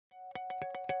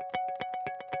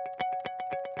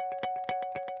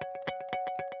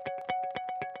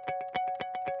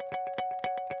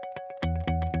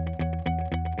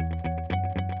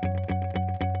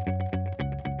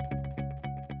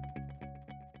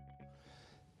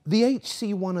The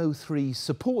HC103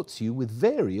 supports you with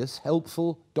various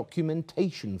helpful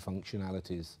documentation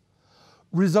functionalities.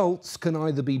 Results can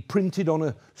either be printed on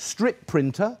a strip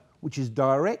printer, which is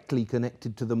directly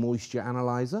connected to the moisture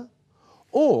analyzer,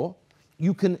 or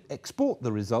you can export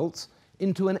the results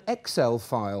into an Excel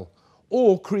file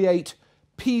or create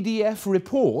PDF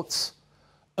reports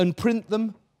and print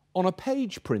them on a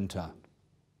page printer.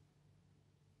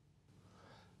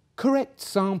 Correct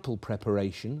sample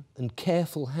preparation and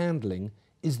careful handling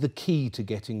is the key to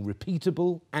getting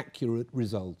repeatable, accurate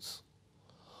results.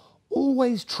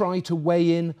 Always try to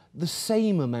weigh in the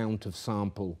same amount of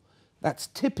sample. That's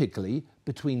typically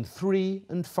between 3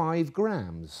 and 5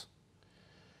 grams.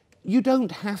 You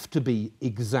don't have to be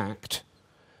exact,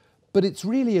 but it's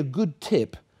really a good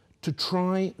tip to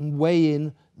try and weigh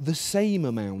in the same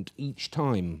amount each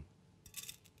time.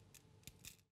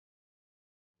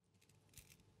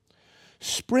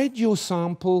 Spread your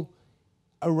sample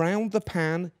around the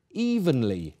pan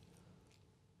evenly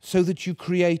so that you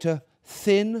create a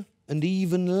thin and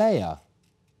even layer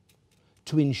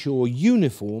to ensure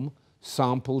uniform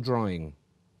sample drying.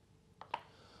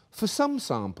 For some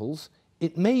samples,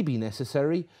 it may be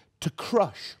necessary to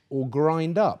crush or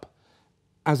grind up,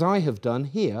 as I have done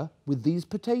here with these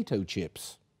potato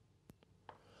chips.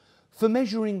 For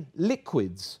measuring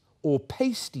liquids or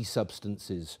pasty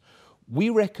substances, we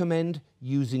recommend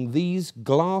using these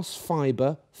glass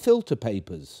fibre filter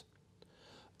papers.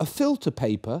 A filter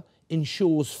paper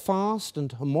ensures fast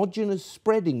and homogeneous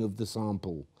spreading of the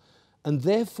sample and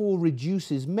therefore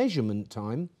reduces measurement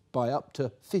time by up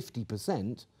to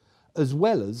 50%, as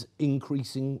well as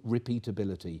increasing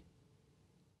repeatability.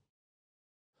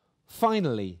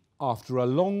 Finally, after a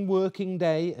long working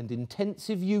day and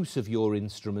intensive use of your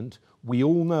instrument, we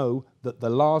all know that the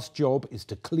last job is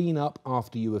to clean up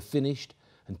after you have finished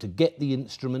and to get the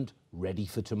instrument ready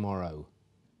for tomorrow.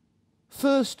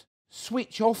 First,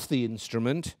 switch off the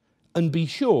instrument and be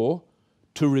sure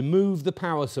to remove the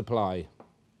power supply.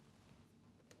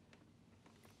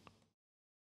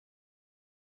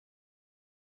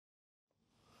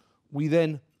 We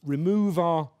then remove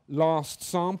our last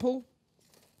sample,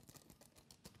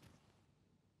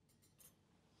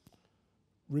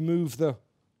 remove the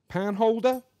pan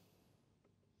holder,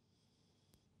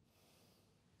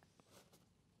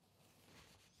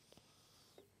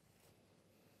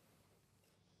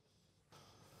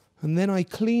 and then I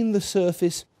clean the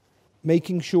surface,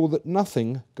 making sure that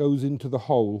nothing goes into the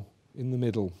hole in the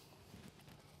middle.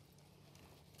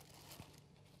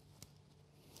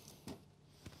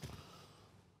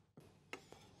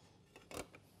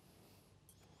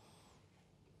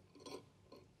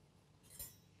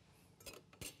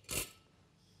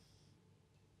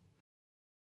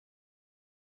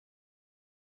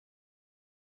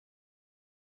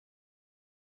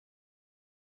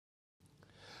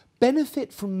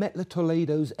 Benefit from METTLER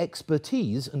Toledo's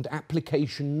expertise and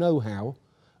application know-how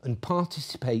and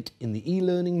participate in the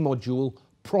eLearning module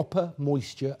Proper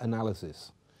Moisture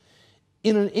Analysis.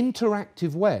 In an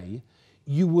interactive way,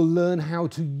 you will learn how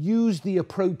to use the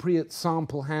appropriate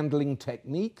sample handling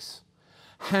techniques,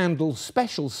 handle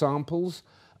special samples,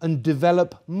 and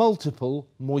develop multiple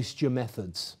moisture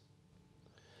methods.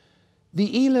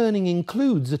 The eLearning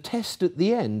includes a test at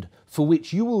the end for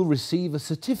which you will receive a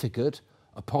certificate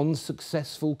upon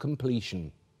successful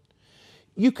completion.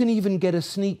 You can even get a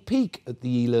sneak peek at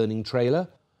the eLearning trailer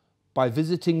by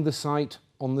visiting the site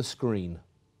on the screen.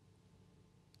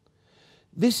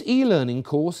 This eLearning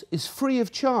course is free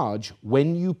of charge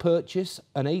when you purchase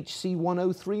an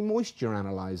HC103 moisture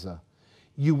analyzer.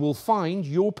 You will find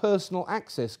your personal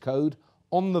access code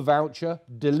on the voucher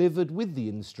delivered with the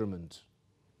instrument.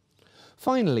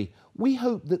 Finally, we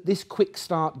hope that this quick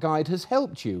start guide has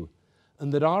helped you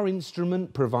and that our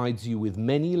instrument provides you with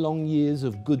many long years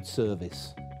of good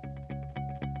service.